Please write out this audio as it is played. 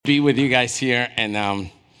be with you guys here.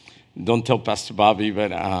 And don't tell Pastor Bobby,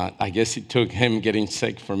 but I guess it took him getting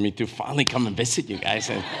sick for me to finally come and visit you guys.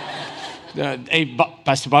 And, hey,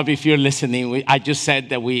 Pastor Bobby, if you're listening, I just said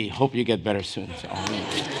that we hope you get better soon.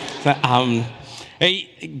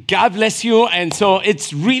 Hey, God bless you. And so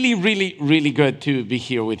it's really, really, really good to be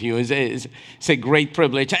here with you. It's a great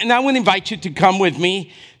privilege. And I want to invite you to come with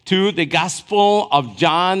me to the Gospel of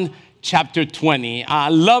John, chapter 20. I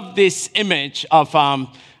love this image of,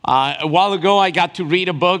 a while ago, I got to read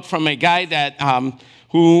a book from a guy that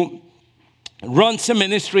who runs a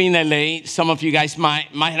ministry in LA. Some of you guys might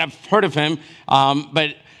have heard of him,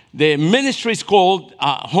 but the ministry is called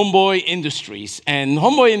Homeboy Industries. And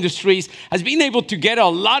Homeboy Industries has been able to get a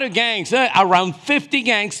lot of gangs, around 50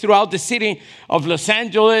 gangs throughout the city of Los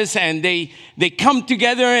Angeles. And they come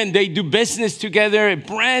together and they do business together, a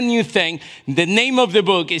brand new thing. The name of the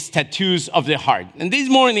book is Tattoos of the Heart. And this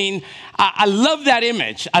morning, I love that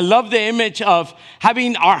image. I love the image of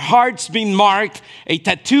having our hearts being marked. A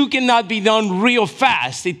tattoo cannot be done real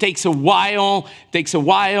fast. It takes a while.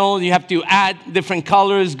 You have to add different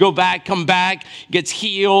colors, go back, come back, gets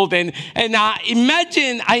healed. And I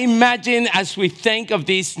imagine as we think of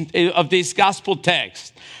this gospel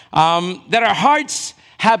text, that our hearts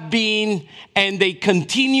have been and they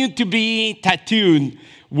continue to be tattooed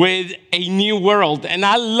with a new world. And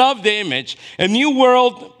I love the image. A new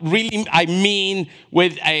world, really, I mean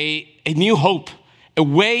with a new hope, a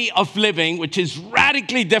way of living, which is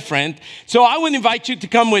radically different. So I would invite you to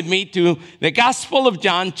come with me to the Gospel of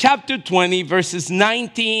John, chapter 20, verses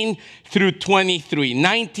 19 through 23.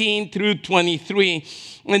 19 through 23.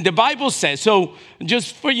 And the Bible says, so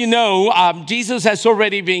just for you know, Jesus has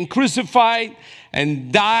already been crucified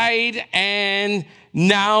and died, and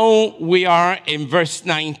now we are in verse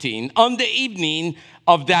 19. On the evening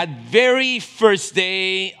of that very first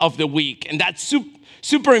day of the week, and that's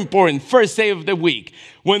super important, first day of the week,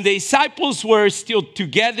 when the disciples were still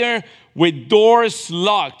together with doors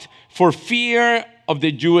locked for fear of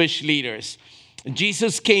the Jewish leaders,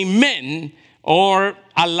 Jesus came in, or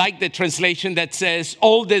I like the translation that says,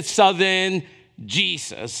 all of a sudden,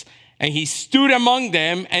 Jesus, and he stood among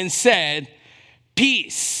them and said,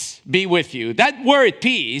 peace be with you. That word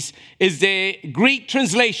peace is the Greek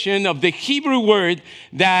translation of the Hebrew word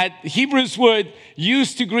that Hebrews would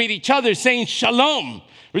use to greet each other, saying shalom,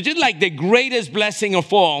 which is like the greatest blessing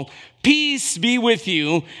of all. Peace be with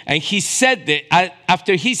you. And he said that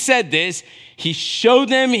after he said this, he showed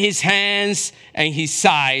them his hands and his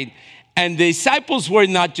side. And the disciples were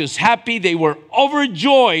not just happy, they were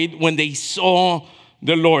overjoyed when they saw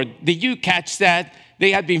the Lord. Did you catch that?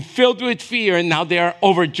 They had been filled with fear, and now they are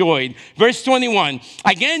overjoyed. Verse 21,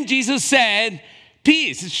 again, Jesus said,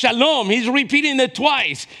 peace, shalom. He's repeating it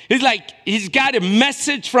twice. It's like he's got a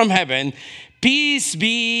message from heaven. Peace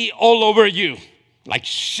be all over you, like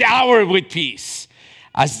shower with peace.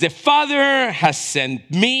 As the Father has sent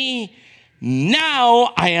me,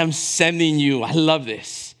 now I am sending you. I love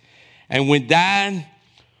this. And with that,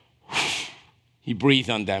 he breathed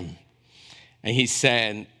on them. And he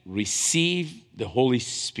said, receive the Holy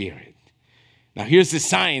Spirit. Now here's the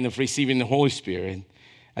sign of receiving the Holy Spirit.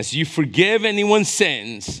 As you forgive anyone's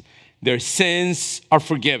sins, their sins are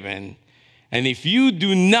forgiven. And if you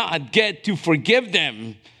do not get to forgive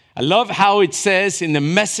them, I love how it says in the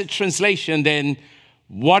Message translation, then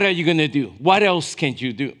what are you going to do? What else can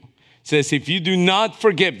you do? It says, if you do not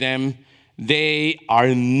forgive them, they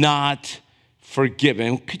are not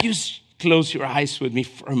forgiven. Could you close your eyes with me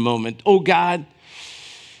for a moment? Oh God,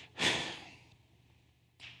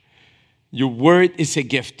 your word is a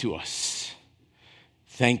gift to us.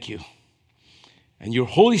 Thank you. And your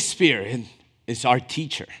Holy Spirit is our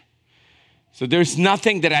teacher. So there's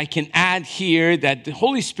nothing that I can add here that the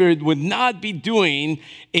Holy Spirit would not be doing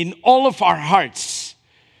in all of our hearts.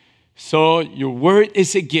 So your word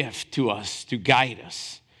is a gift to us to guide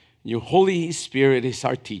us. Your Holy Spirit is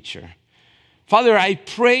our teacher. Father, I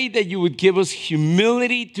pray that you would give us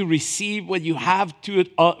humility to receive what you have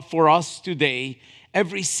for us today,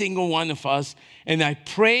 every single one of us. And I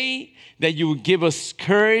pray that you would give us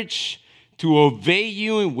courage to obey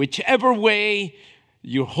you in whichever way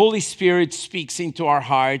your Holy Spirit speaks into our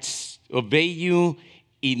hearts. Obey you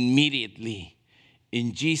immediately.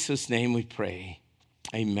 In Jesus' name we pray.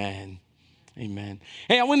 Amen. Amen.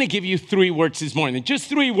 Hey, I want to give you 3 words this morning. Just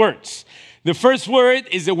 3 words. The first word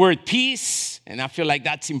is the word peace. And I feel like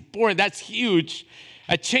that's important. That's huge.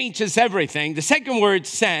 It changes everything. The second word,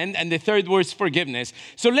 send. And the third word is forgiveness.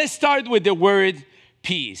 So let's start with the word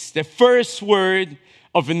peace. The first word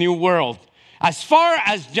of a new world. as far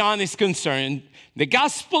as John is concerned, the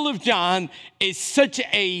Gospel of John is such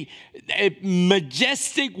a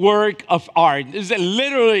majestic work of art. It's a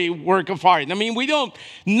literally work of art. I mean,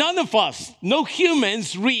 none of us, no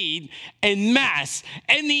humans read en masse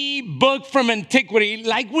any book from antiquity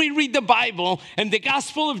like we read the Bible. And the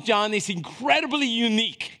Gospel of John is incredibly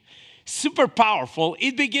unique, super powerful.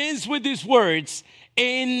 It begins with these words,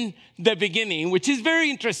 in the beginning, which is very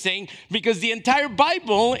interesting because the entire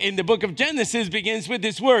Bible in the book of Genesis begins with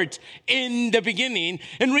these words, in the beginning.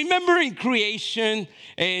 And remember in creation,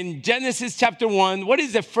 in Genesis chapter 1, what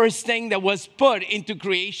is the first thing that was put into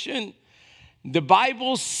creation? The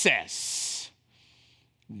Bible says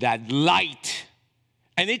that light.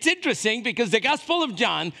 And it's interesting because the Gospel of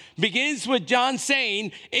John begins with John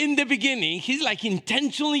saying, in the beginning. He's like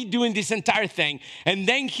intentionally doing this entire thing. And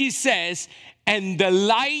then he says, and the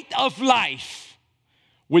light of life,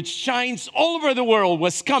 which shines all over the world,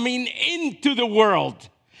 was coming into the world.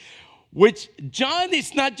 Which John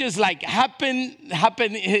is not just like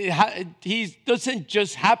he doesn't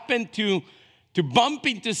just happen to bump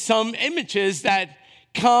into some images that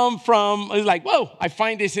come from, like, whoa, I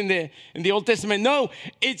find this in the Old Testament. No,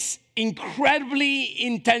 it's incredibly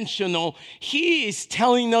intentional. He is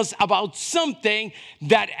telling us about something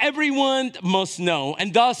that everyone must know.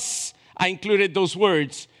 And thus, I included those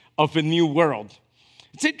words of a new world.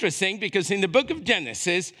 It's interesting because in the book of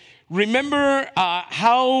Genesis, remember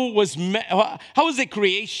how was the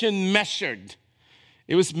creation measured?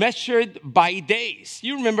 It was measured by days.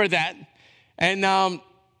 You remember that? And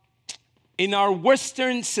in our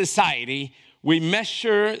Western society, we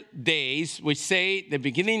measure days. We say the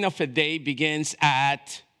beginning of a day begins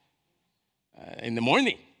in the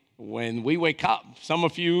morning when we wake up. Some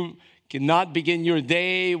of you cannot begin your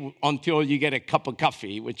day until you get a cup of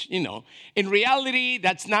coffee, which, in reality,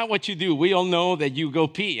 that's not what you do. We all know that you go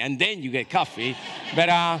pee and then you get coffee.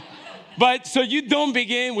 But so you don't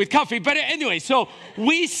begin with coffee. But anyway, so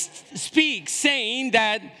we speak saying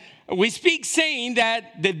that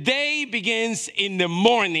the day begins in the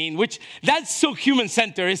morning, which that's so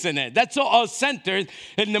human-centered, isn't it? That's so us-centered.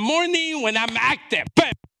 In the morning when I'm active.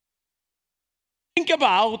 Think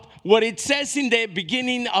about what it says in the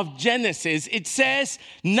beginning of Genesis. It says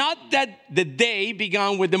not that the day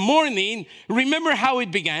began with the morning. Remember how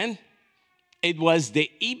it began? It was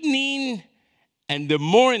the evening and the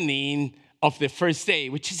morning of the first day,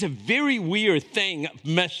 which is a very weird thing of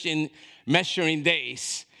measuring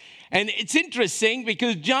days. And it's interesting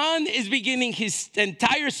because John is beginning his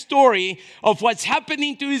entire story of what's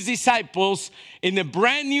happening to his disciples in a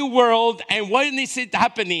brand new world. And when is it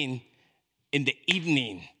happening? In the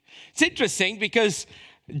evening. It's interesting because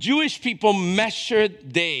Jewish people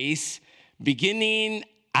measured days beginning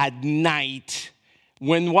at night.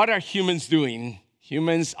 What are humans doing?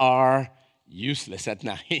 Humans are useless at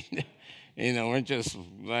night. We're just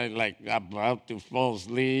like about to fall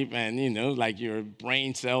asleep, and like your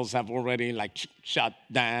brain cells have already like shut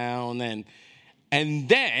down, and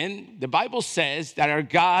then the Bible says that our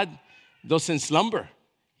God doesn't slumber.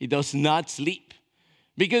 He does not sleep.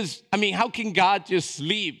 Because, how can God just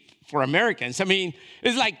sleep for Americans?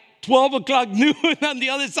 It's like 12 o'clock noon on the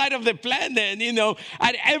other side of the planet,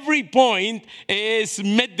 At every point is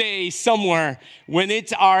midday somewhere. When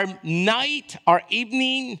it's our night, our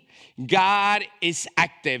evening, God is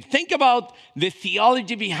active. Think about the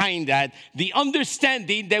theology behind that. The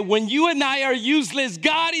understanding that when you and I are useless,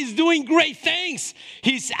 God is doing great things.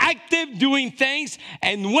 He's active doing things.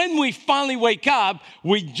 And when we finally wake up,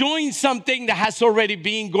 we join something that has already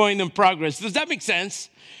been going in progress. Does that make sense?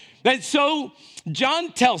 And so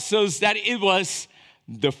John tells us that it was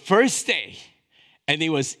the first day and it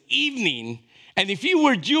was evening. And if you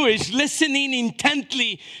were Jewish, listening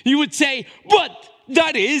intently, you would say, but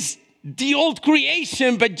that is the old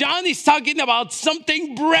creation. But John is talking about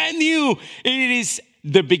something brand new. It is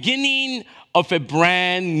the beginning of a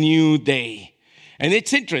brand new day. And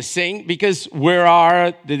it's interesting because where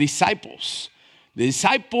are the disciples? The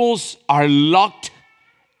disciples are locked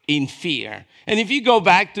in fear. And if you go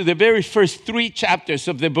back to the very first 3 chapters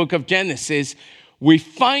of the book of Genesis, we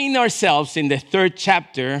find ourselves in the 3rd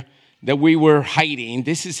chapter that we were hiding.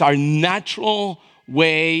 This is our natural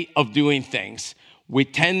way of doing things. We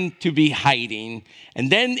tend to be hiding. And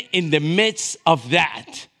then in the midst of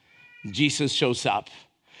that, Jesus shows up.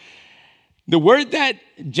 The word that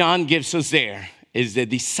John gives us there is the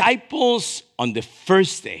disciples on the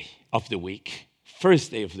first day of the week,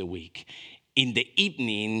 in the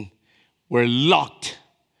evening, were locked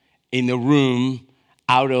in a room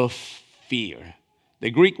out of fear.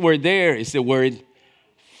 The Greek word there is the word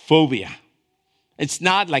phobia. It's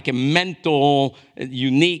not like a mental,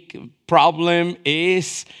 unique problem.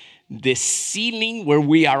 It's the ceiling where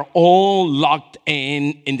we are all locked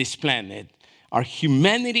in this planet. Our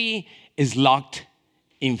humanity is locked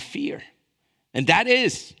in fear. And that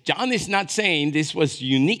is, John is not saying this was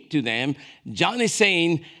unique to them. John is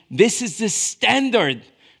saying this is the standard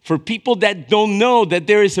for people that don't know that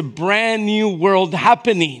there is a brand new world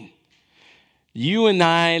happening. You and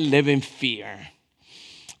I live in fear.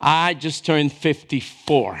 I just turned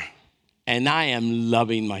 54, and I am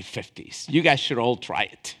loving my 50s. You guys should all try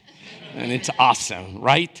it. And it's awesome,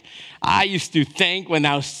 right? I used to think when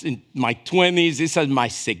I was in my 20s, these are my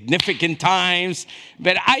significant times.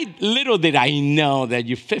 But little did I know that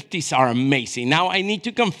your 50s are amazing. Now, I need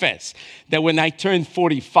to confess that when I turned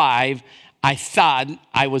 45, I thought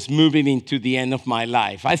I was moving into the end of my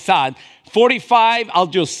life. I thought, 45, I'll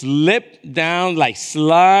just slip down, like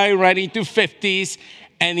slide right into 50s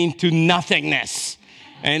and into nothingness.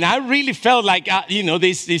 And I really felt like,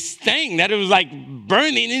 this thing that it was like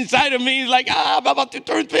burning inside of me. It's like, I'm about to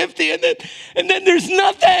turn 50 and then there's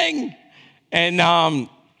nothing. And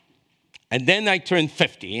then I turned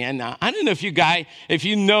 50. And I don't know if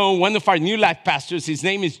you know one of our New Life pastors, his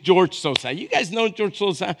name is George Sosa. You guys know George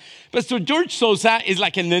Sosa? Pastor George Sosa is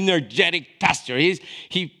like an energetic pastor.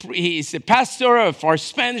 He's a pastor of our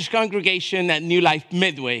Spanish congregation at New Life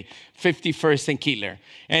Midway, 51st and Keeler.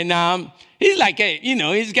 And he's like,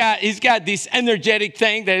 he's got this energetic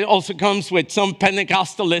thing that also comes with some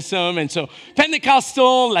Pentecostalism. And so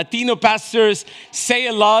Pentecostal Latino pastors say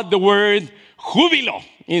a lot the word júbilo.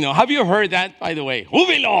 Have you heard that, by the way?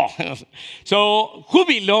 Júbilo. So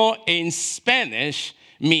júbilo in Spanish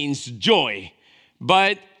means joy,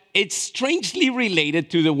 but it's strangely related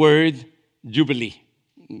to the word jubilee,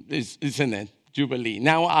 isn't it? Jubilee.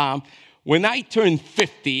 Now, when I turned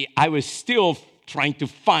 50, I was still trying to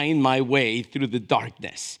find my way through the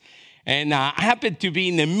darkness. And I happened to be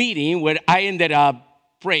in a meeting where I ended up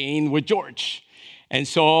praying with George. And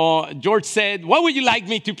so George said, what would you like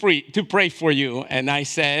me to pray for you? And I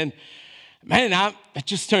said, man, I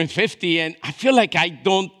just turned 50 and I feel like I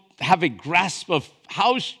don't have a grasp of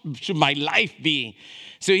how should my life be.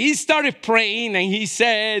 So he started praying and he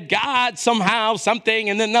said, God, somehow, something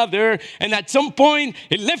and another. And at some point,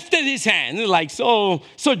 he lifted his hand, like so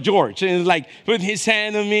George. And like put his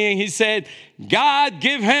hand on me and he said, God,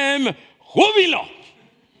 give him júbilo.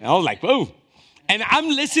 And I was like, whoa. And I'm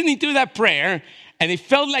listening to that prayer and it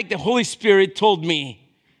felt like the Holy Spirit told me,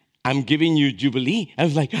 I'm giving you Jubilee. I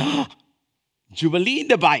was like, Jubilee in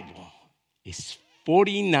the Bible is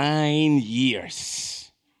 49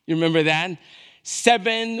 years. You remember that?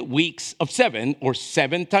 7 weeks of 7, or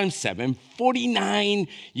 7 times 7, 49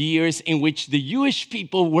 years in which the Jewish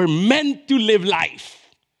people were meant to live life.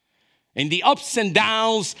 In the ups and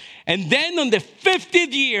downs. And then on the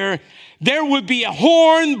 50th year, there would be a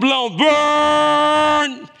horn blown.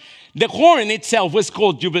 Burn! The horn itself was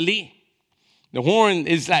called Jubilee. The horn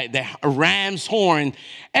is like a ram's horn.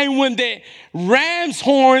 And when the ram's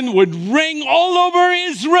horn would ring all over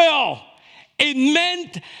Israel, it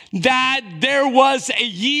meant that there was a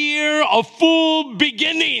year of full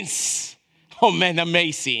beginnings. Oh, man,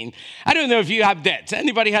 amazing. I don't know if you have debts.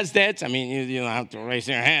 Anybody has debts? I mean, you don't have to raise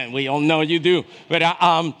your hand. We all know you do. But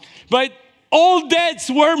all debts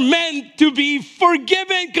were meant to be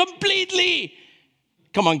forgiven completely.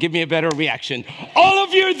 Come on, give me a better reaction. All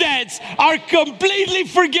of your debts are completely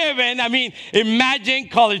forgiven. I mean, imagine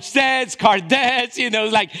college debts, car debts,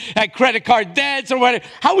 like credit card debts or whatever.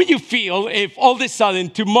 How would you feel if all of a sudden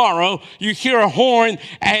tomorrow you hear a horn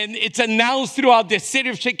and it's announced throughout the city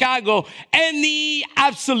of Chicago,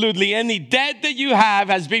 absolutely any debt that you have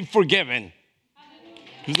has been forgiven?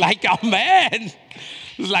 It's like, oh man.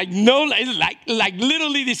 It's like, no, like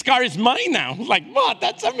literally this car is mine now. Like, what?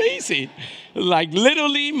 That's amazing. Like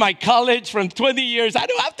literally my college from 20 years, I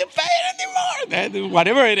don't have to pay it anymore.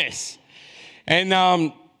 Whatever it is. And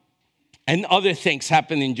other things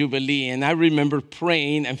happen in Jubilee. And I remember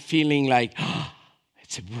praying and feeling like,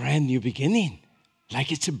 it's a brand new beginning.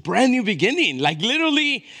 Like it's a brand new beginning. Like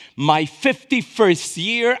literally my 51st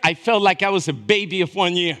year, I felt like I was a baby of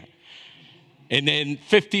 1 year. And then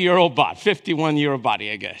 51-year-old body,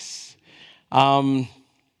 I guess.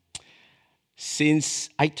 Since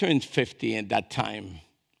I turned 50 at that time,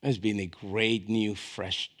 there's been a great new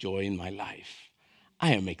fresh joy in my life.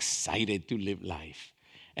 I am excited to live life.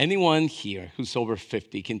 Anyone here who's over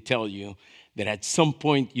 50 can tell you that at some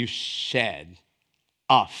point you shed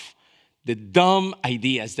off the dumb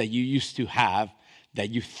ideas that you used to have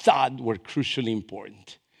that you thought were crucially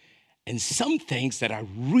important. And some things that are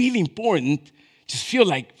really important just feel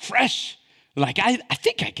like fresh. Like, I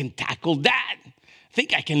think I can tackle that.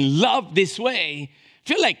 think I can love this way. I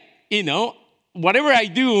feel like, whatever I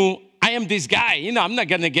do, I am this guy. I'm not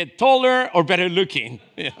going to get taller or better looking.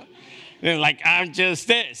 Like, I'm just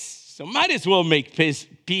this. So might as well make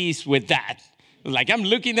peace with that. Like, I'm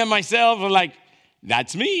looking at myself and like,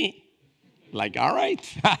 that's me. Like, all right,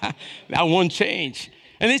 that won't change.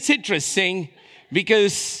 And it's interesting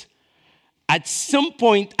because at some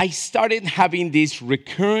point, I started having this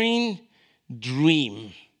recurring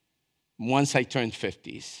dream once I turned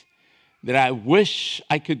 50s that I wish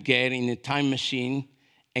I could get in a time machine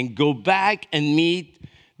and go back and meet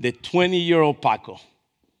the 20-year-old Paco.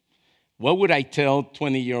 What would I tell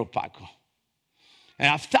 20-year-old Paco? And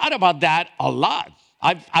I've thought about that a lot.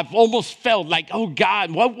 I've almost felt like, oh God,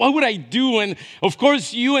 what would I do? And of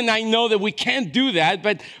course, you and I know that we can't do that,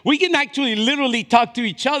 but we can actually literally talk to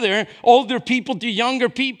each other, older people to younger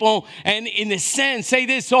people, and in a sense say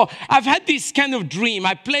this. So I've had this kind of dream.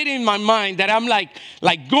 I played it in my mind that I'm like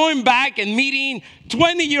going back and meeting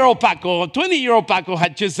 20-year-old Paco. 20-year-old Paco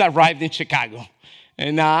had just arrived in Chicago.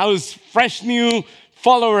 And I was fresh new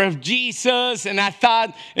follower of Jesus, and I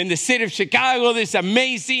thought in the city of Chicago, this is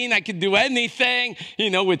amazing. I could do anything,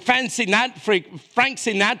 with Frank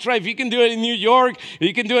Sinatra. If you can do it in New York,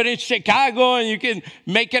 you can do it in Chicago, and you can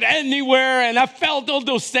make it anywhere. And I felt all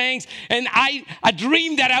those things, and I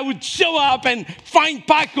dreamed that I would show up and find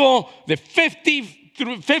Paco, the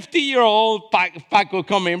 50-year-old Paco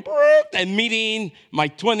coming and meeting my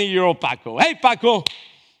 20-year-old Paco. Hey, Paco,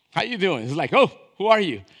 how you doing? It's like, oh, who are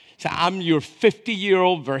you? So I'm your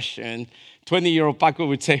 50-year-old version. 20-year-old Paco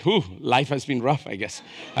would say, life has been rough, I guess.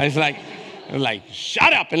 I was like,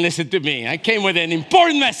 shut up and listen to me. I came with an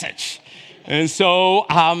important message. And so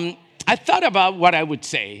I thought about what I would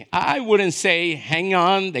say. I wouldn't say, hang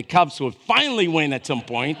on, the Cubs will finally win at some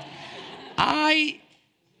point. I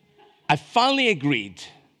finally agreed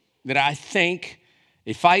that I think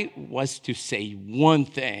if I was to say one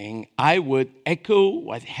thing, I would echo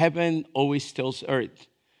what heaven always tells earth.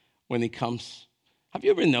 When it comes, have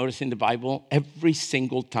you ever noticed in the Bible, every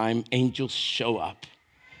single time angels show up,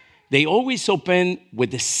 they always open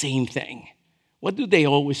with the same thing. What do they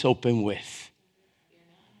always open with?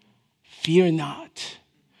 Fear not.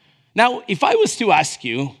 Now, if I was to ask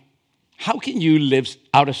you, how can you live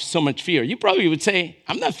out of so much fear? You probably would say,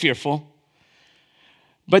 I'm not fearful.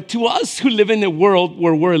 But to us who live in a world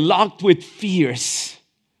where we're locked with fears,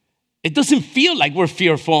 it doesn't feel like we're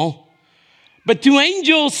fearful. But to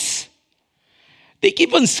angels, they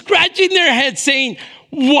keep on scratching their heads saying,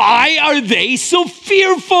 why are they so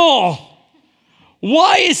fearful?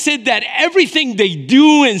 Why is it that everything they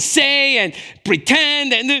do and say and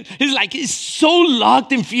pretend and it's so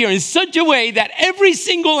locked in fear in such a way that every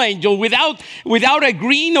single angel, without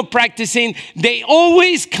agreeing or practicing, they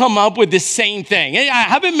always come up with the same thing. I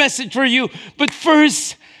have a message for you, but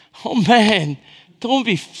first, oh man, don't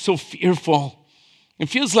be so fearful. It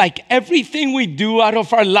feels like everything we do out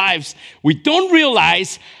of our lives, we don't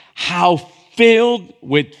realize how filled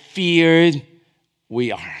with fear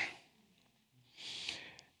we are.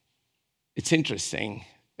 It's interesting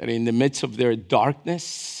that in the midst of their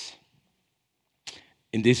darkness,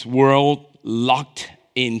 in this world locked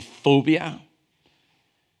in phobia,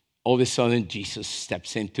 all of a sudden Jesus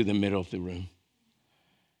steps into the middle of the room.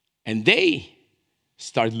 And they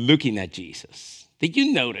start looking at Jesus. Did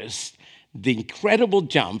you notice the incredible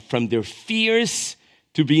jump from their fears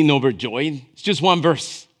to being overjoyed? It's just one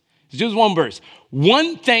verse. It's just one verse.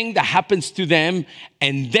 One thing that happens to them,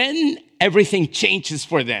 and then everything changes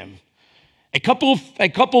for them. A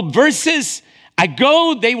couple verses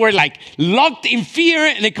ago, they were like locked in fear,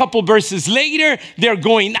 and a couple verses later, they're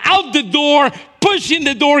going out the door, pushing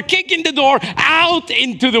the door, kicking the door, out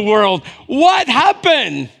into the world. What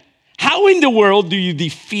happened? How in the world do you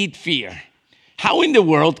defeat fear? How in the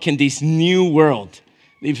world can this new world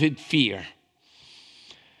defeat fear?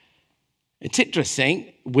 It's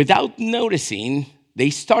interesting. Without noticing, they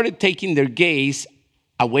started taking their gaze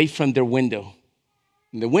away from their window.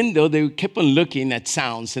 In the window, they kept on looking at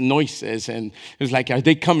sounds and noises, and it was like, are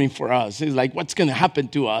they coming for us? It's like, what's going to happen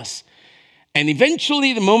to us? And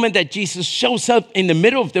eventually, the moment that Jesus shows up in the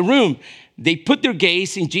middle of the room, they put their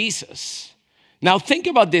gaze in Jesus. Now, think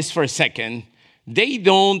about this for a second. They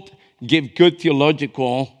don't give good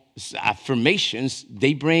theological affirmations.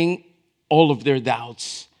 They bring all of their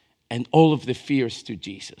doubts and all of the fears to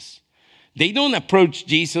Jesus. They don't approach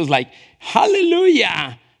Jesus like,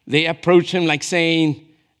 hallelujah. They approach him like saying,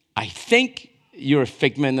 I think you're a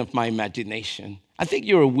figment of my imagination. I think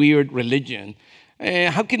you're a weird religion.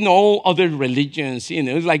 How can all other religions,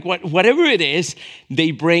 it's like whatever it is,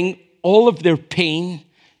 they bring all of their pain,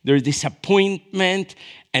 their disappointment,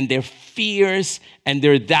 and their fears, and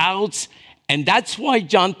their doubts. And that's why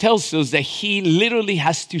John tells us that he literally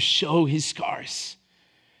has to show his scars.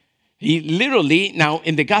 He literally, now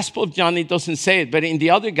in the Gospel of John, it doesn't say it, but in the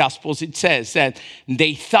other Gospels, it says that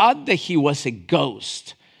they thought that he was a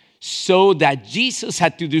ghost, so that Jesus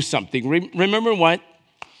had to do something. Remember what?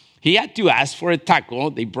 He had to ask for a taco.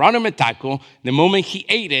 They brought him a taco. The moment he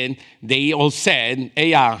ate it, they all said,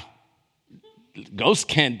 hey, ghosts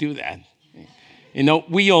can't do that. You know,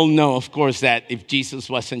 we all know, of course, that if Jesus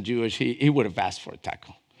wasn't Jewish, he would have asked for a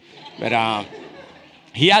taco. But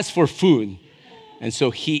he asked for food. And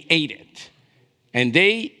so he ate it. And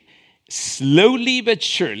they slowly but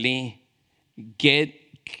surely get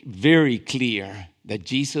very clear that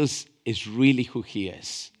Jesus is really who he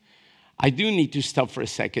is. I do need to stop for a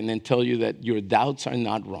second and tell you that your doubts are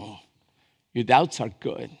not wrong. Your doubts are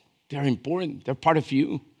good. They're important. They're part of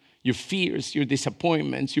you. Your fears, your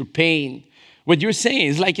disappointments, your pain. What you're saying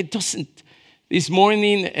is like it doesn't. This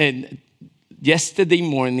morning and yesterday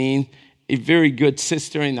morning, a very good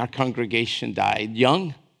sister in our congregation died,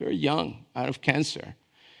 young, very young, out of cancer.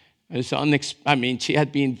 She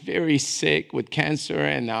had been very sick with cancer,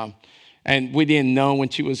 and we didn't know when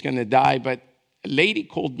she was going to die. But a lady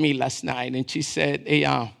called me last night, and she said, hey,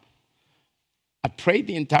 I prayed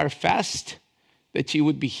the entire fast that she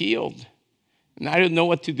would be healed. And I don't know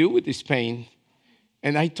what to do with this pain.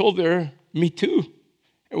 And I told her, me too.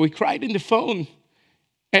 And we cried in the phone.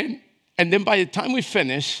 And then by the time we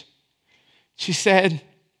finished, she said,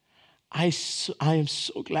 I am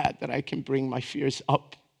so glad that I can bring my fears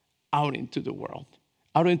out into the world,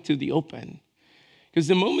 out into the open. Because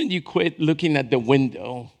the moment you quit looking at the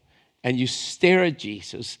window and you stare at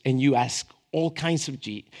Jesus and you ask all kinds of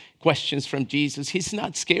questions from Jesus, he's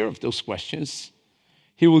not scared of those questions.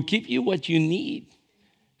 He will give you what you need.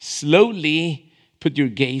 Slowly put your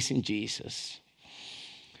gaze in Jesus.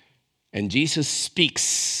 And Jesus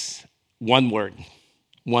speaks one word.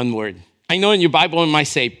 One word. I know in your Bible it might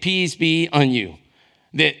say, peace be on you.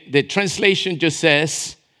 The translation just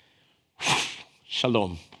says,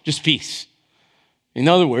 shalom, just peace. In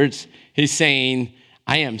other words, he's saying,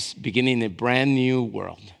 I am beginning a brand new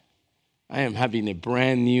world. I am having a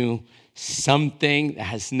brand new something that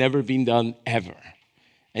has never been done ever.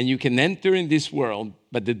 And you can enter in this world,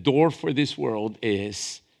 but the door for this world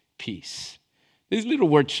is peace. This little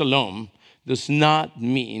word shalom does not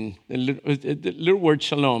mean, the little word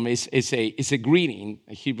shalom is a greeting,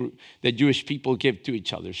 a Hebrew, that Jewish people give to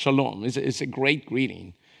each other. Shalom is a great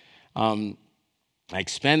greeting. Like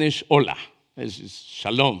Spanish, hola, is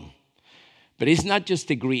shalom. But it's not just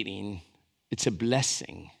a greeting, it's a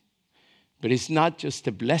blessing. But it's not just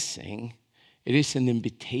a blessing, it is an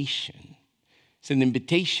invitation. It's an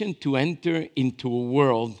invitation to enter into a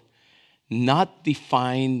world not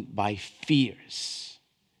defined by fears.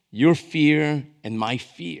 Your fear and my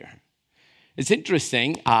fear. It's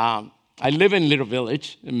interesting. I live in a little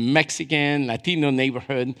village, a Mexican, Latino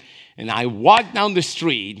neighborhood, and I walk down the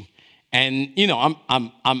street, and you know,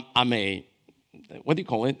 I'm a what do you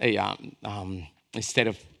call it? Instead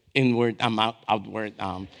of inward, I'm outward.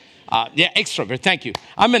 Extrovert. Thank you.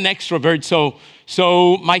 I'm an extrovert.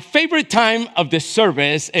 So my favorite time of the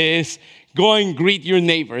service is go and greet your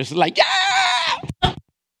neighbors. Like, yeah!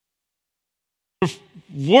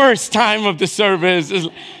 Worst time of the service is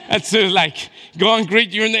like go and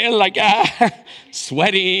greet your neighbor, like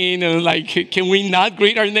sweating and like, can we not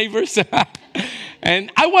greet our neighbors?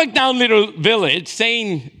 And I walk down little village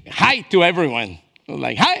saying hi to everyone. I'm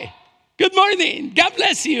like, hi, good morning, God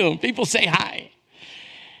bless you. People say hi.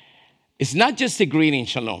 It's not just a greeting,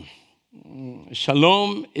 shalom.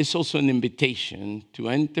 Shalom is also an invitation to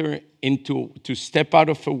enter to step out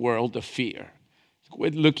of a world of fear.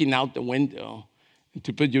 Quit looking out the window and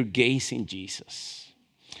to put your gaze in Jesus.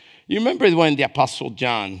 You remember when the Apostle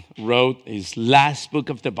John wrote his last book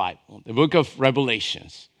of the Bible, the book of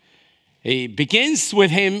Revelations. It begins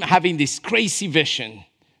with him having this crazy vision.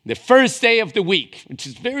 The first day of the week, which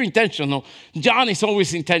is very intentional. John is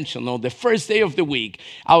always intentional. The first day of the week,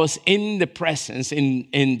 I was in the presence,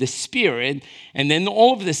 in the spirit, and then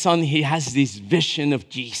all of a sudden he has this vision of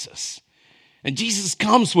Jesus. And Jesus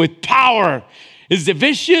comes with power. It's the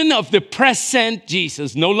vision of the present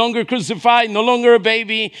Jesus. No longer crucified, no longer a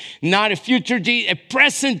baby, not a future Jesus, a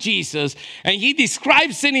present Jesus. And he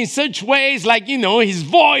describes it in such ways like, you know, his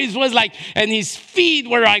voice was like, and his feet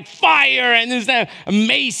were like fire, and it's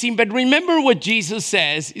amazing. But remember what Jesus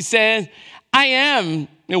says. He says, I am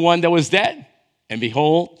the one that was dead, and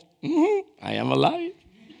behold, I am alive.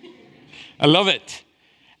 I love it.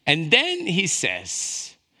 And then he says,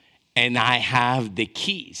 and I have the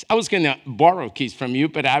keys. I was going to borrow keys from you,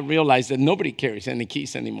 but I realized that nobody carries any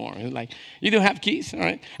keys anymore. It's like, you don't have keys? All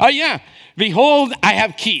right. Oh, yeah. Behold, I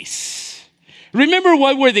have keys. Remember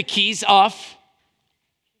what were the keys of?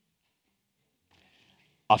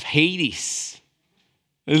 Of Hades.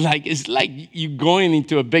 It's like you going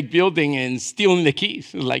into a big building and stealing the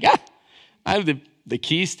keys. It's like, I have the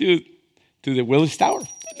keys to the Willis Tower.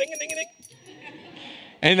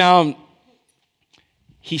 And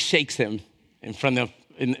he shakes him in front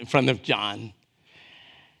of John.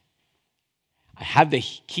 I have the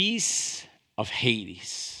keys of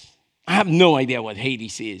Hades. I have no idea what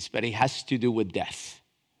Hades is, but it has to do with death.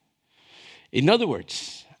 In other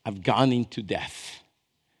words, I've gone into death,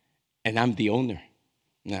 and I'm the owner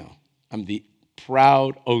now. I'm the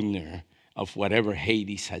proud owner of whatever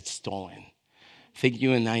Hades had stolen. I think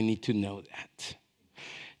you and I need to know that.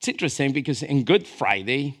 It's interesting because in Good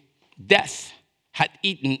Friday, death had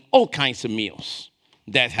eaten all kinds of meals.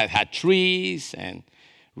 Death had had trees and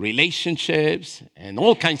relationships and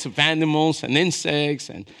all kinds of animals and insects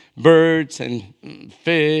and birds and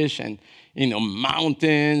fish and,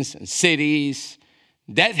 mountains and cities.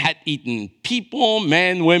 Death had eaten people,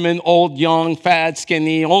 men, women, old, young, fat,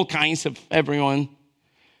 skinny, all kinds of everyone.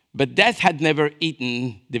 But death had never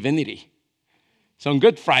eaten divinity. So on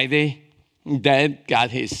Good Friday, Death got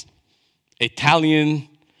his Italian,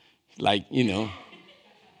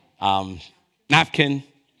 napkin,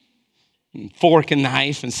 fork and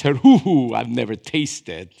knife, and said, "Ooh, I've never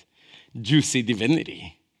tasted juicy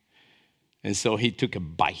divinity." And so he took a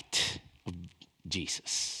bite of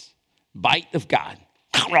Jesus, bite of God.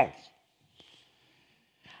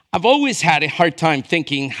 I've always had a hard time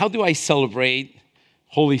thinking, how do I celebrate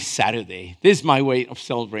Holy Saturday? This is my way of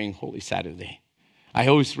celebrating Holy Saturday. I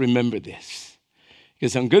always remember this.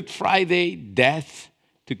 Because on Good Friday, death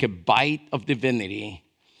took a bite of divinity.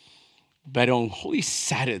 But on Holy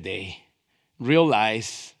Saturday,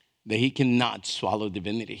 realized that he cannot swallow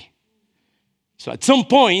divinity. So at some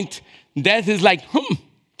point, death is like,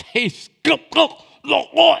 taste good.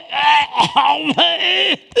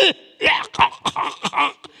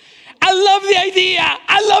 I love the idea.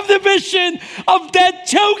 I love the vision of death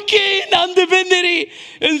choking on divinity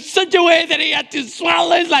in such a way that he had to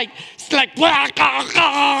swallow. It's like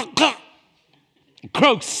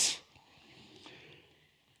croaks.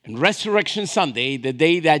 And Resurrection Sunday, the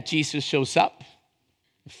day that Jesus shows up,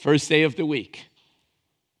 the first day of the week,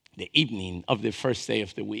 the evening of the first day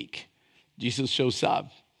of the week, Jesus shows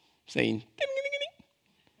up saying,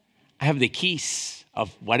 I have the keys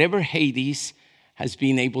of whatever Hades has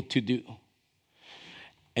been able to do.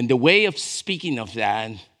 And the way of speaking of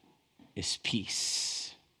that is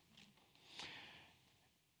peace.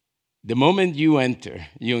 The moment you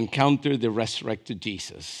encounter the resurrected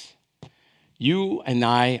Jesus, you and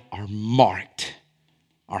I are marked.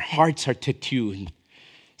 Our hearts are tattooed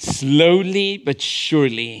slowly but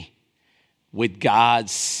surely with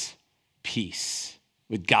God's peace,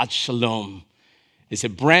 with God's shalom. It's a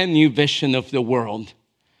brand new vision of the world.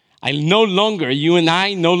 You and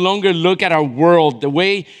I no longer look at our world the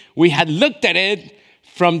way we had looked at it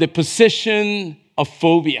from the position of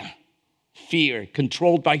phobia, fear,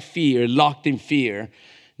 controlled by fear, locked in fear.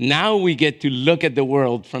 Now we get to look at the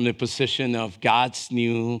world from the position of God's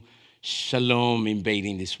new shalom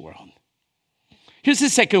invading this world. Here's the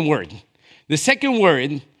second word. The second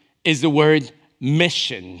word is the word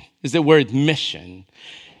mission.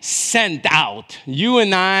 Sent out. You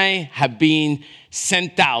and I have been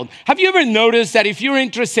sent out. Have you ever noticed that if you're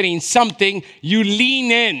interested in something, you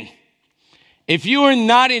lean in? If you are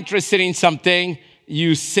not interested in something,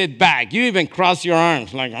 you sit back. You even cross your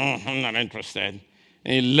arms like, I'm not interested.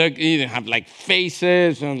 And you have like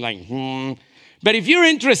faces and But if you're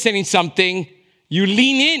interested in something, you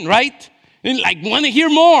lean in, right? And want to hear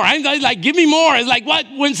more. I'm like, give me more. It's like, what?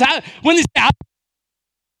 When is that?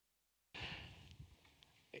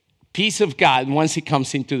 Peace of God, once it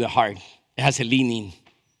comes into the heart, it has a leaning.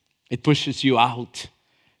 It pushes you out.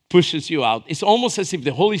 It's almost as if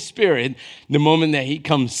the Holy Spirit, the moment that he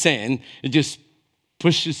comes in, it just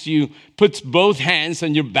pushes you, puts both hands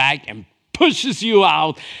on your back and pushes you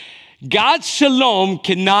out. God's shalom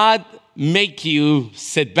cannot make you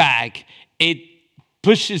sit back. It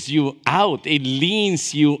pushes you out. It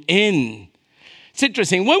leans you in. It's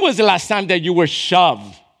interesting. When was the last time that you were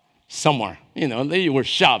shoved somewhere? You were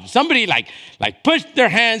shoved. Somebody like pushed their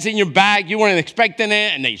hands in your back. You weren't expecting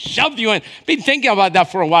it, and they shoved you in. Been thinking about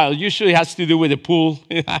that for a while. Usually it has to do with a pool.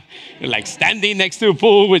 You're like standing next to a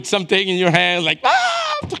pool with something in your hand,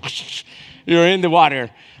 you're in the water.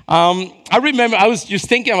 I remember, I was just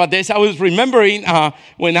thinking about this. I was remembering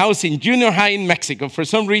when I was in junior high in Mexico. For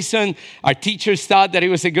some reason, our teachers thought that it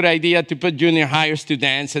was a good idea to put junior hires to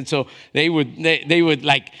dance. And so they would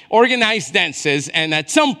like organize dances. And at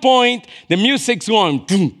some point, the music's going,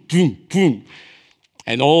 boom, boom, boom.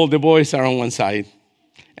 And all the boys are on one side.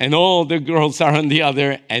 And all the girls are on the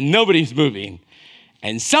other. And nobody's moving.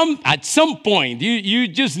 And at some point, you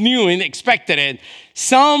just knew and expected it.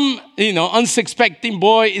 Some, unsuspecting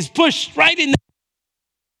boy is pushed right in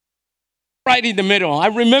the middle. I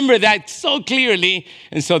remember that so clearly.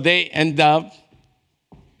 And so they end up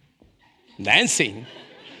dancing.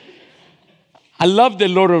 I love the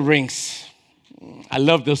Lord of the Rings. I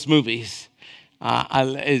love those movies.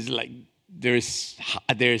 It's like there's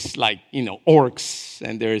like, orcs,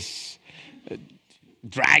 and there's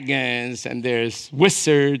dragons, and there's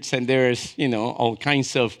wizards, and there's, all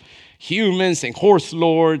kinds of humans and horse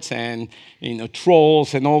lords and,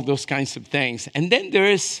 trolls and all those kinds of things. And then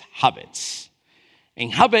there's hobbits.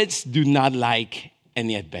 And hobbits do not like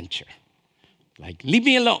any adventure. Like, leave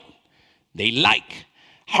me alone. They like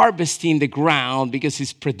harvesting the ground because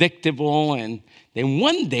it's predictable. And then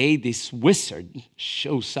one day, this wizard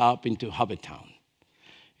shows up into Hobbitown,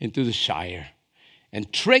 into the Shire,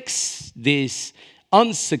 and tricks this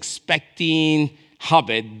unsuspecting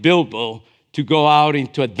hobbit, Bilbo, to go out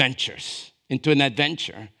into an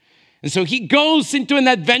adventure. And so he goes into an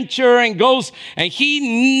adventure and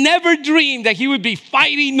he never dreamed that he would be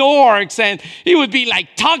fighting orcs, and he would be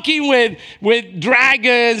like talking with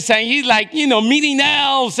dragons, and he's like, meeting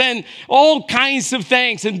elves and all kinds of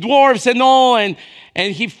things, and dwarves and all. And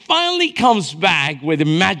he finally comes back with a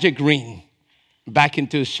magic ring back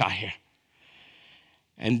into the Shire.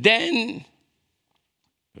 And then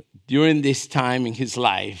during this time in his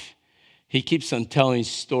life, he keeps on telling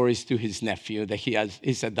stories to his nephew that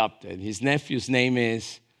he's adopted. His nephew's name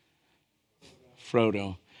is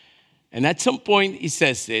Frodo. And at some point, he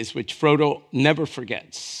says this, which Frodo never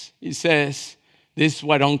forgets. He says, this is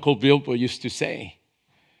what Uncle Bilbo used to say.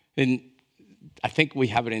 And I think we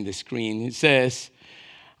have it in the screen. He says,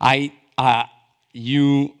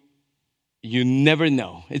 you never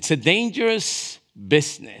know. It's a dangerous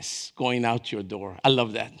business going out your door. I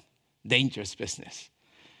love that. Dangerous business.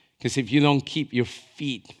 Because if you don't keep your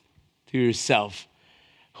feet to yourself,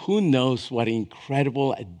 who knows what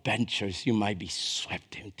incredible adventures you might be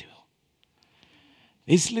swept into.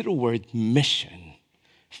 This little word, mission,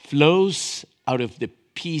 flows out of the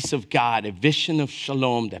peace of God, a vision of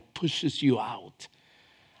shalom that pushes you out.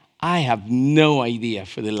 I have no idea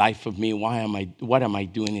for the life of me, what am I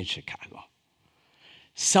doing in Chicago?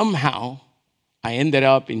 Somehow, I ended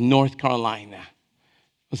up in North Carolina.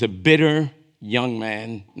 I was a bitter young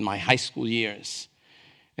man in my high school years.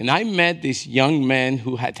 And I met this young man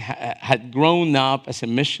who had grown up as a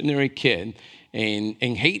missionary kid in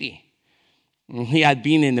Haiti. And he had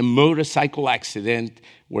been in a motorcycle accident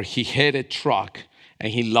where he hit a truck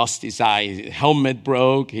and he lost his eye. His helmet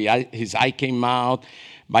broke, his eye came out.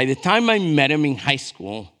 By the time I met him in high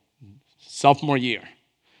school, sophomore year,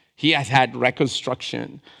 he had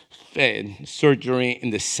reconstruction, surgery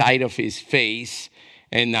in the side of his face.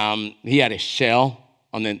 And he had a shell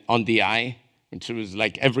on the eye, which was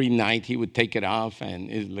like every night he would take it off, and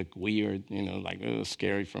it looked weird, like it was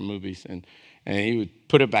scary from movies. And he would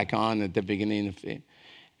put it back on at the beginning of it.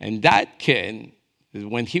 And that kid,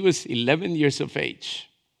 when he was 11 years of age,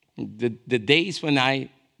 the days when I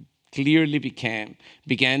clearly began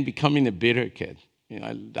becoming a bitter kid.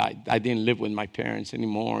 I didn't live with my parents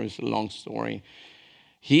anymore. It's a long story.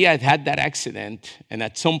 He had that accident, and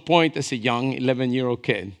at some point as a young 11-year-old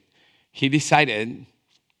kid, he decided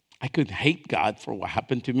I could hate God for what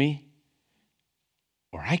happened to me,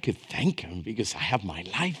 or I could thank him because I have my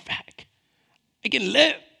life back. I can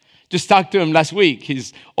live. Just talked to him last week.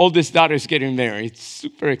 His oldest daughter's getting married.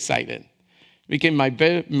 Super excited. Became my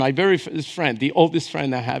very first friend, the oldest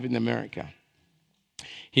friend I have in America.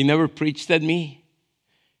 He never preached at me.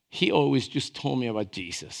 He always just told me about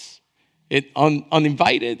Jesus.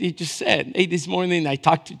 Uninvited, he just said, hey, this morning I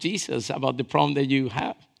talked to Jesus about the problem that you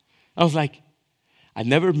have. I was like, I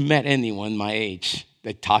never met anyone my age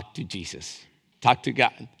that talked to Jesus, talked to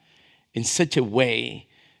God in such a way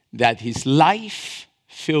that his life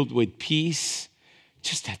filled with peace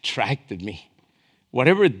just attracted me.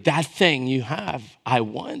 Whatever that thing you have, I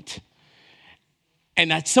want.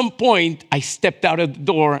 And at some point, I stepped out of the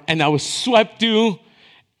door and I was swept in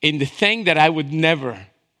the thing that I would never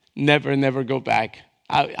go back.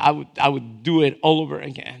 I would do it all over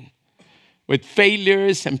again. With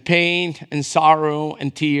failures and pain and sorrow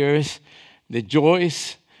and tears, the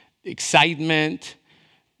joys, the excitement,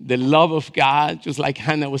 the love of God, just like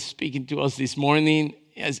Hannah was speaking to us this morning,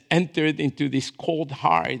 has entered into this cold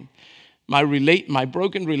heart. My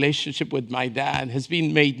broken relationship with my dad has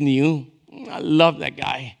been made new. I love that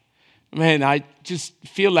guy. Man, I just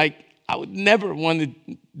feel like I would never want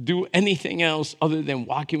to do anything else other than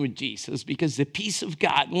walking with Jesus, because the peace of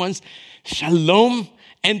God, once shalom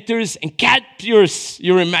enters and captures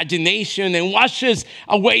your imagination and washes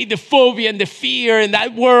away the phobia and the fear in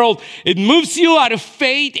that world, it moves you out of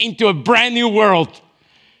faith into a brand new world.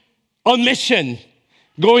 On mission,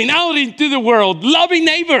 going out into the world, loving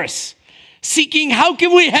neighbors, seeking how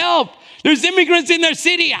can we help? There's immigrants in our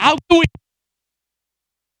city. How can we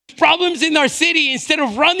problems in our city? Instead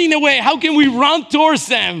of running away, how can we run towards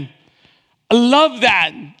them? I love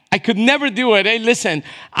that. I could never do it. Hey, listen,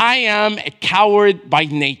 I am a coward by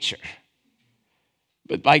nature.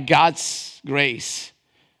 But by God's grace,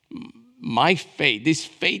 my faith, this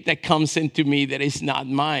faith that comes into me that is not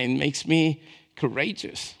mine, makes me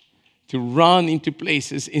courageous to run into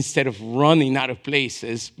places instead of running out of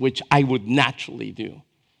places, which I would naturally do.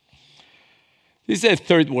 This is a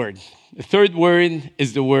third word. The third word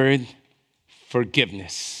is the word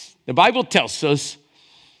forgiveness. The Bible tells us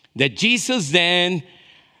that Jesus then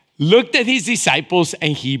looked at his disciples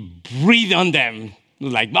and he breathed on them.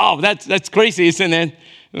 Like, wow, that's crazy, isn't it?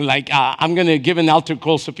 Like, I'm going to give an altar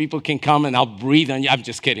call so people can come and I'll breathe on you. I'm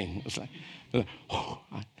just kidding. It's like, oh,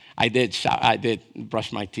 I did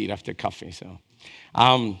brush my teeth after coffee. So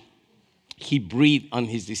he breathed on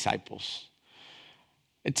his disciples.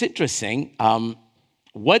 It's interesting. The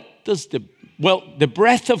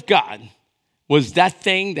breath of God was that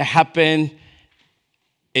thing that happened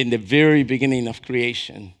in the very beginning of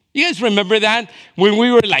creation. You guys remember that? When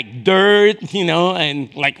we were like dirt,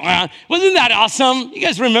 and like, wasn't that awesome? You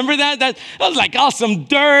guys remember that? That was like awesome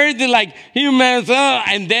dirt and like humans,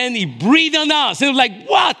 and then he breathed on us. It was like,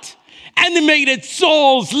 what? Animated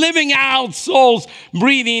souls, living out souls,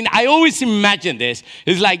 breathing. I always imagine this.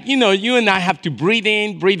 It's like, you and I have to breathe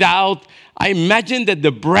in, breathe out. I imagine that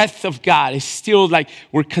the breath of God is still like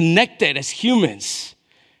we're connected as humans.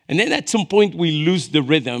 And then at some point we lose the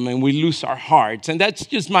rhythm and we lose our hearts. And that's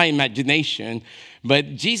just my imagination.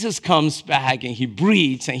 But Jesus comes back and he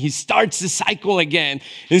breathes and he starts the cycle again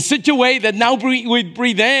in such a way that now we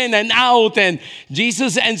breathe in and out. And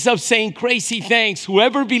Jesus ends up saying crazy things.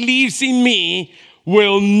 Whoever believes in me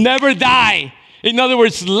will never die. In other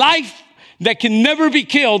words, life that can never be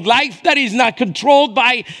killed, life that is not controlled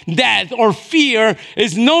by death or fear,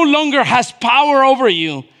 is no longer has power over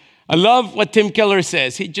you. I love what Tim Keller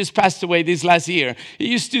says. He just passed away this last year. He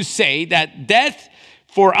used to say that death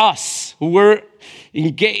for us who were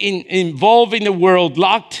involved in the world,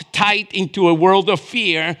 locked tight into a world of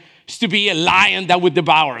fear, is to be a lion that would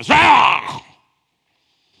devour us.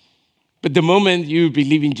 But the moment you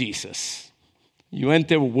believe in Jesus, you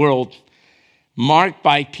enter a world marked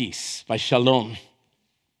by peace, by shalom.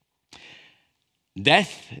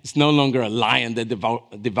 Death is no longer a lion that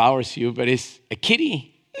devours you, but it's a kitty,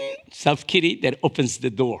 soft kitty that opens the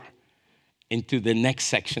door into the next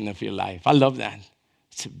section of your life. I love that.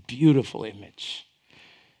 It's a beautiful image.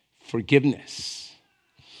 Forgiveness.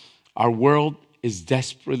 Our world is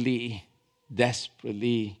desperately,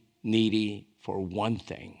 desperately needy for one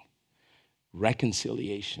thing: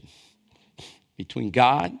 reconciliation between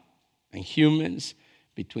God and humans,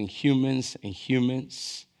 between humans and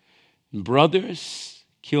humans, brothers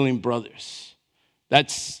killing brothers.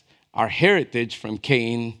 That's our heritage from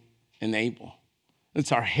Cain and Abel.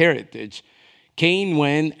 That's our heritage. Cain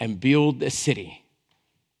went and built a city.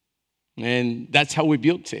 And that's how we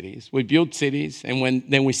build cities. We build cities, and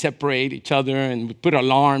then we separate each other, and we put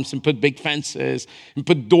alarms and put big fences and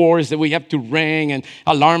put doors that we have to ring, and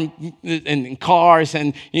alarm and cars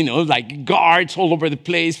and, like guards all over the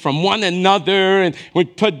place from one another. And we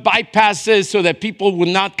put bypasses so that people would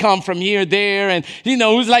not come from here, there. And,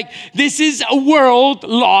 it was like, this is a world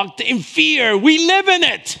locked in fear. We live in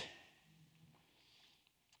it.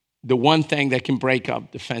 The one thing that can break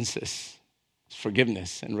up the fences,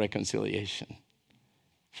 forgiveness and reconciliation.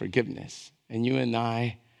 Forgiveness. And you and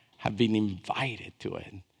I have been invited to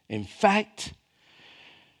it. In fact,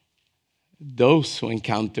 those who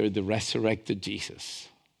encountered the resurrected Jesus,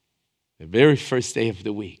 the very first day of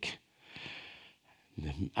the week,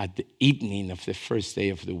 at the evening of the first day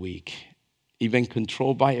of the week, even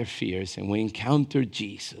controlled by our fears, and we encounter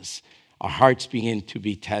Jesus, our hearts begin to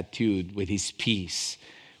be tattooed with his peace,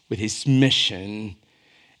 with his mission.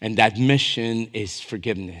 And that mission is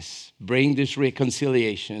forgiveness. Bring this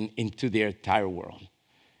reconciliation into the entire world,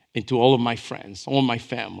 into all of my friends, all my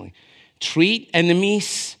family. Treat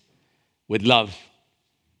enemies with love.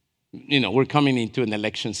 We're coming into an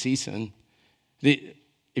election season.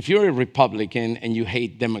 If you're a Republican and you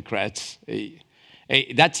hate Democrats,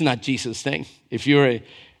 that's not Jesus' thing. If you're a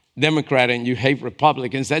Democrat and you hate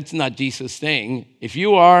Republicans, that's not Jesus' thing. If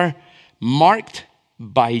you are marked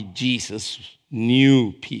by Jesus'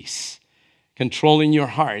 new peace, controlling your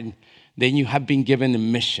heart, then you have been given a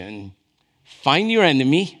mission. Find your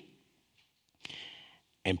enemy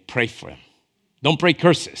and pray for him. Don't pray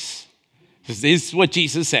curses. This is what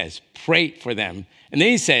Jesus says. Pray for them. And then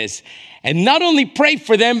he says, and not only pray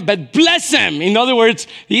for them, but bless them. In other words,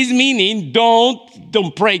 he's meaning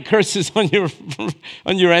don't pray curses on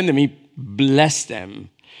your enemy. Bless them.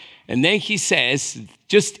 And then he says,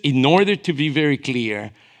 just in order to be very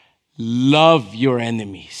clear, love your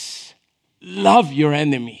enemies. Love your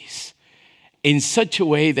enemies in such a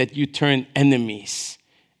way that you turn enemies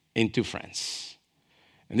into friends.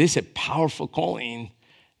 And this is a powerful calling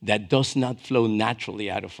that does not flow naturally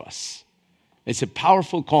out of us. It's a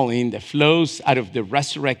powerful calling that flows out of the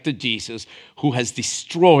resurrected Jesus who has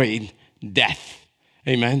destroyed death.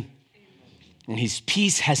 Amen? And his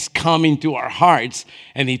peace has come into our hearts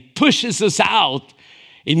and it pushes us out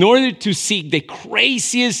in order to seek the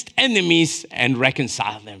craziest enemies and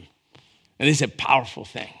reconcile them. And it's a powerful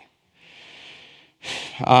thing.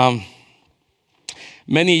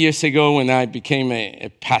 Many years ago when I became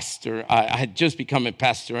a pastor, I had just become a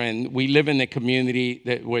pastor, and we live in a community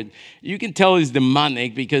where you can tell is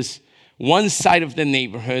demonic because one side of the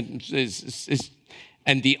neighborhood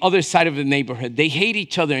and the other side of the neighborhood, they hate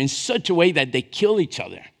each other in such a way that they kill each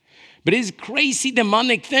other. But it's a crazy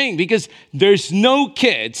demonic thing because there's no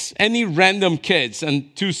kids, any random kids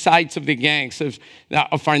on two sides of the gangs of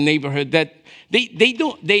our neighborhood that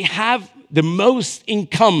they have the most in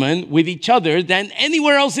common with each other than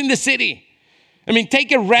anywhere else in the city. I mean,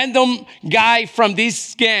 take a random guy from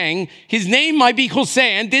this gang. His name might be Jose.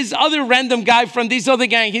 And this other random guy from this other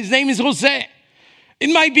gang, his name is Jose. It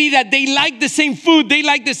might be that they like the same food. They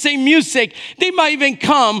like the same music. They might even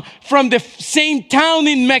come from the same town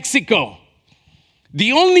in Mexico.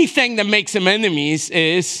 The only thing that makes them enemies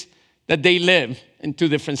is that they live in two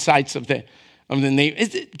different sides of the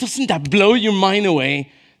neighborhood. Doesn't that blow your mind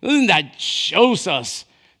away? Doesn't that shows us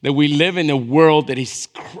that we live in a world that is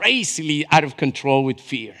crazily out of control with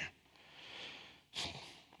fear?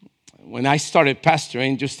 When I started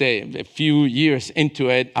pastoring, just a few years into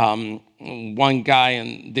it, one guy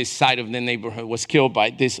on this side of the neighborhood was killed by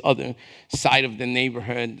this other side of the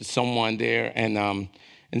neighborhood, someone there. And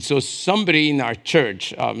so somebody in our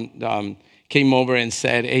church came over and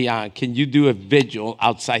said, hey, can you do a vigil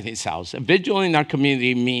outside his house? A vigil in our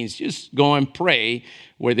community means just go and pray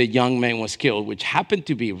where the young man was killed, which happened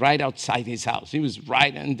to be right outside his house. He was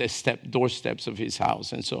right on the doorsteps of his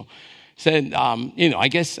house. And so said, I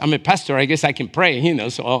guess I'm a pastor. I guess I can pray,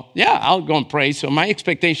 So, yeah, I'll go and pray. So my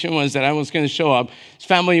expectation was that I was going to show up. His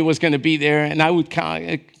family was going to be there, and I would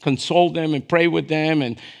console them and pray with them.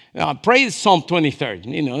 And pray Psalm 23rd.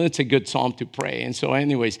 It's a good psalm to pray. And so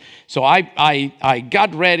anyways, so I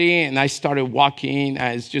got ready and I started walking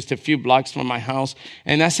as just a few blocks from my house.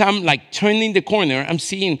 And as I'm like turning the corner, I'm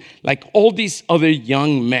seeing like all these other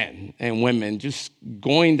young men and women just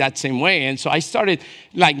going that same way. And so I started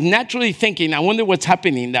like naturally thinking, I wonder what's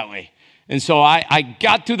happening that way. And so I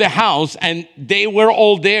got to the house and they were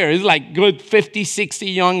all there. It's like good 50, 60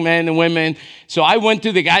 young men and women. So I went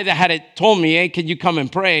to the guy that had it, told me, hey, can you come and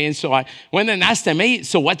pray? And so I went and asked him, hey,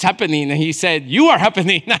 so what's happening? And he said, you are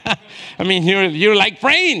happening. I mean, you're like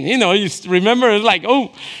praying, you remember, it's like,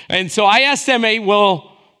 oh. And so I asked him, hey,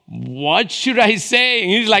 well, what should I say? And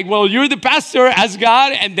he's like, well, you're the pastor, ask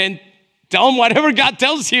God, and then tell him whatever God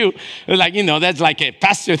tells you. Like, that's like a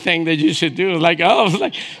pastor thing that you should do. Like,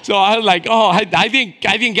 so I was like, I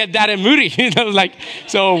didn't get that in Moody.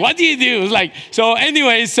 So what do you do? So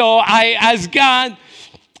anyway, so I asked God,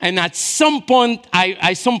 and at some point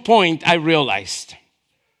I realized,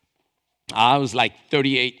 I was like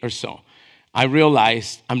 38 or so. I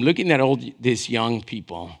realized I'm looking at all these young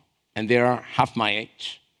people, and they are half my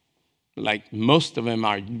age. Like most of them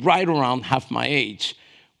are right around half my age,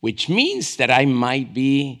 which means that I might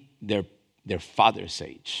be their father's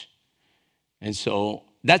age. And so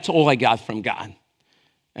that's all I got from God.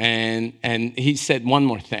 And he said one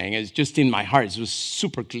more thing. It's just in my heart. It was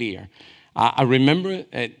super clear. I remember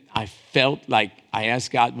I felt like I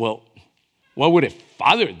asked God, well, what would a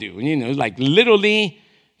father do? Like literally,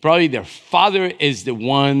 probably their father is the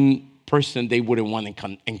one person they wouldn't want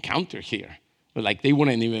to encounter here. Like they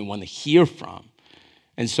wouldn't even want to hear from.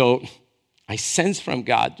 And so I sense from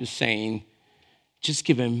God just saying, just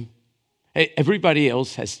give him. Everybody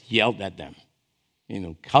else has yelled at them.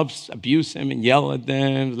 cops abuse them and yell at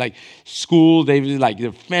them. Like school, like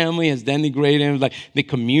their family has denigrated them. Like the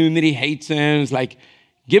community hates them. It's like,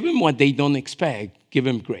 give them what they don't expect. Give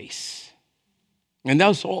them grace. And that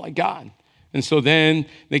was all I got. And so then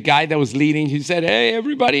the guy that was leading, he said, hey,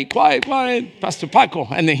 everybody, quiet, Pastor Paco.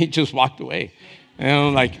 And then he just walked away.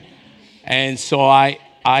 And so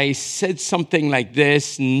I said something like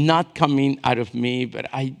this, not coming out of me, but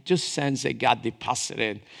I just sensed that God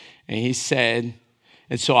deposited. And he said,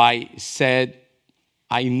 and so I said,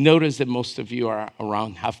 I noticed that most of you are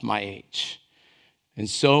around half my age. And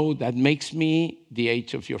so that makes me the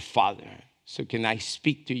age of your father. So can I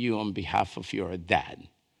speak to you on behalf of your dad?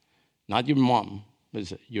 Not your mom,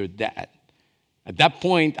 but your dad. At that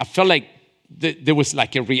point, I felt like there was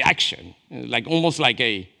like a reaction, like almost like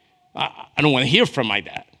I don't want to hear from my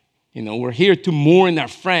dad. We're here to mourn our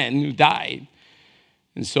friend who died.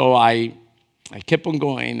 And so I kept on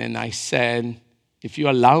going, and I said, if you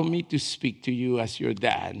allow me to speak to you as your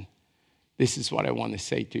dad, this is what I want to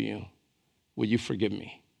say to you. Will you forgive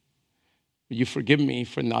me? Will you forgive me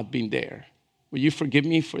for not being there? Will you forgive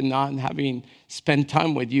me for not having spent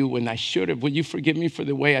time with you when I should have? Will you forgive me for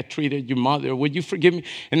the way I treated your mother? Will you forgive me?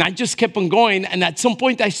 And I just kept on going. And at some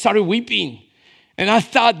point I started weeping. And I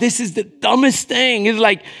thought, this is the dumbest thing. It's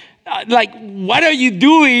like, what are you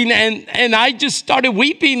doing? And I just started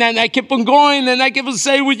weeping, and I kept on going, and I kept on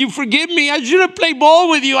saying, will you forgive me? I should have played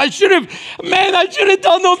ball with you. I should have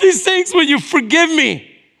done all these things. Will you forgive me?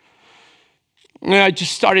 And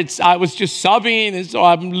I was just sobbing, and so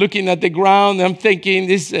I'm looking at the ground, and I'm thinking,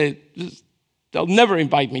 they'll never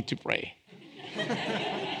invite me to pray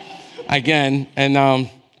again.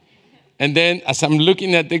 And then as I'm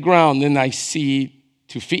looking at the ground, then I see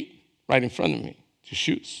 2 feet right in front of me, 2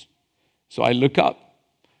 shoes. So I look up,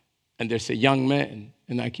 and there's a young man,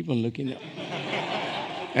 and I keep on looking up.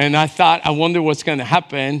 And I thought, I wonder what's going to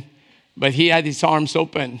happen, but he had his arms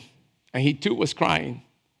open, and he too was crying.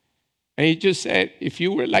 And he just said, if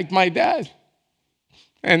you were like my dad.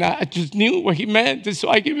 And I just knew what he meant. And so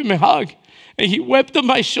I gave him a hug. And he wept on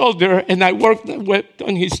my shoulder, and I wept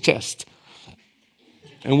on his chest.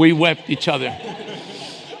 And we wept each other.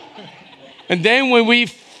 And then when we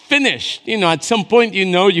finished, at some point,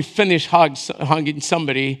 you finish hugging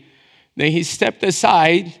somebody. Then he stepped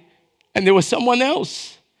aside, and there was someone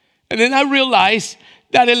else. And then I realized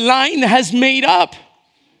that a line has made up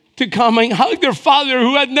to come and hug their father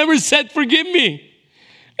who had never said, forgive me.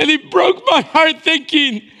 And it broke my heart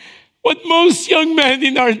thinking, what most young men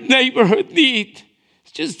in our neighborhood need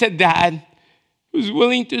is just a dad who's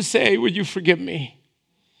willing to say, would you forgive me?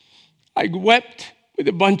 I wept with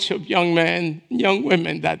a bunch of young men, young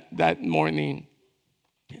women that morning.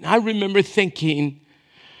 And I remember thinking,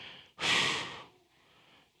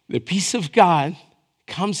 the peace of God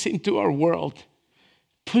comes into our world,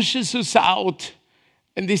 pushes us out.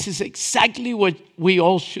 And this is exactly what we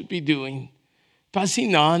all should be doing.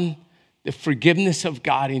 Passing on the forgiveness of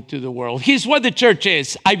God into the world. Here's what the church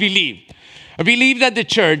is, I believe. I believe that the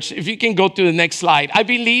church, if you can go to the next slide, I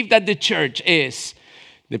believe that the church is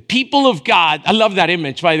the people of God. I love that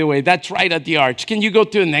image, by the way. That's right at the arch. Can you go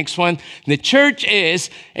to the next one? The church is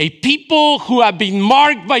a people who have been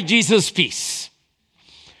marked by Jesus' peace.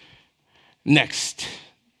 Next.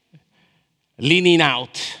 Leaning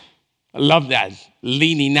out. I love that.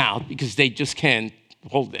 Leaning out because they just can't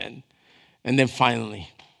hold in. And then finally,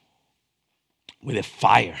 with a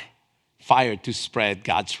fire to spread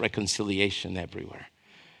God's reconciliation everywhere.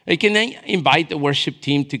 I can invite the worship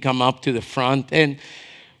team to come up to the front. And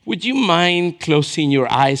would you mind closing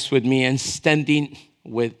your eyes with me and standing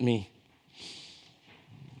with me?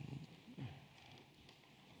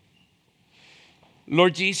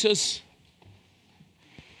 Lord Jesus,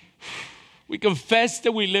 we confess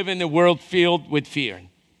that we live in a world filled with fear.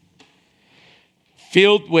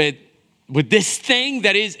 Filled with this thing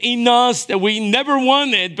that is in us that we never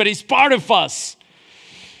wanted, but it's part of us.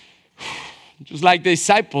 Just like the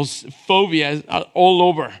disciples, phobia are all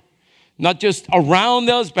over. Not just around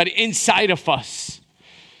us, but inside of us.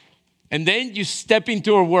 And then you step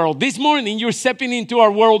into our world. This morning, you're stepping into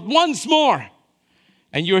our world once more.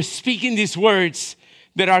 And you're speaking these words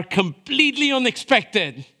that are completely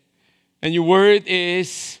unexpected. And your word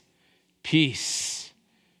is peace,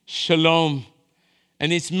 shalom.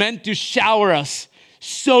 And it's meant to shower us,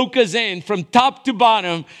 soak us in from top to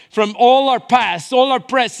bottom, from all our past, all our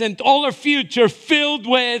present, all our future, filled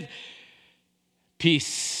with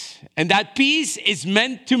peace. And that peace is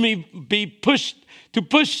meant to be pushed, to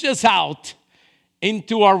push us out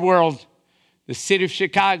into our world. The city of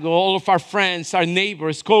Chicago, all of our friends, our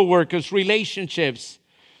neighbors, co-workers, relationships.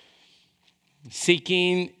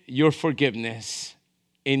 Seeking your forgiveness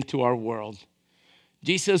into our world.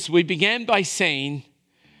 Jesus, we began by saying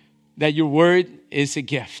that your word is a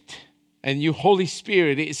gift and you, Holy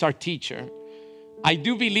Spirit, is our teacher. I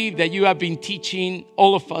do believe that you have been teaching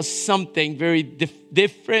all of us something very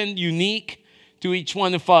different, unique to each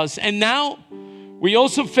one of us. And now we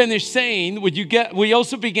also finished saying, we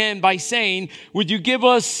also began by saying, would you give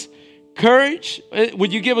us courage?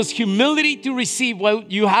 Would you give us humility to receive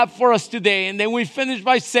what you have for us today? And then we finished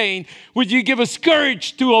by saying, would you give us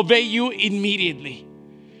courage to obey you immediately?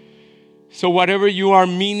 So whatever you are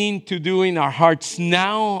meaning to do in our hearts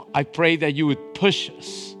now, I pray that you would push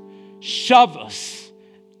us, shove us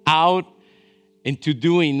out into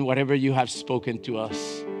doing whatever you have spoken to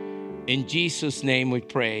us. In Jesus' name we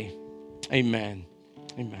pray. Amen.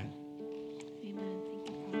 Amen.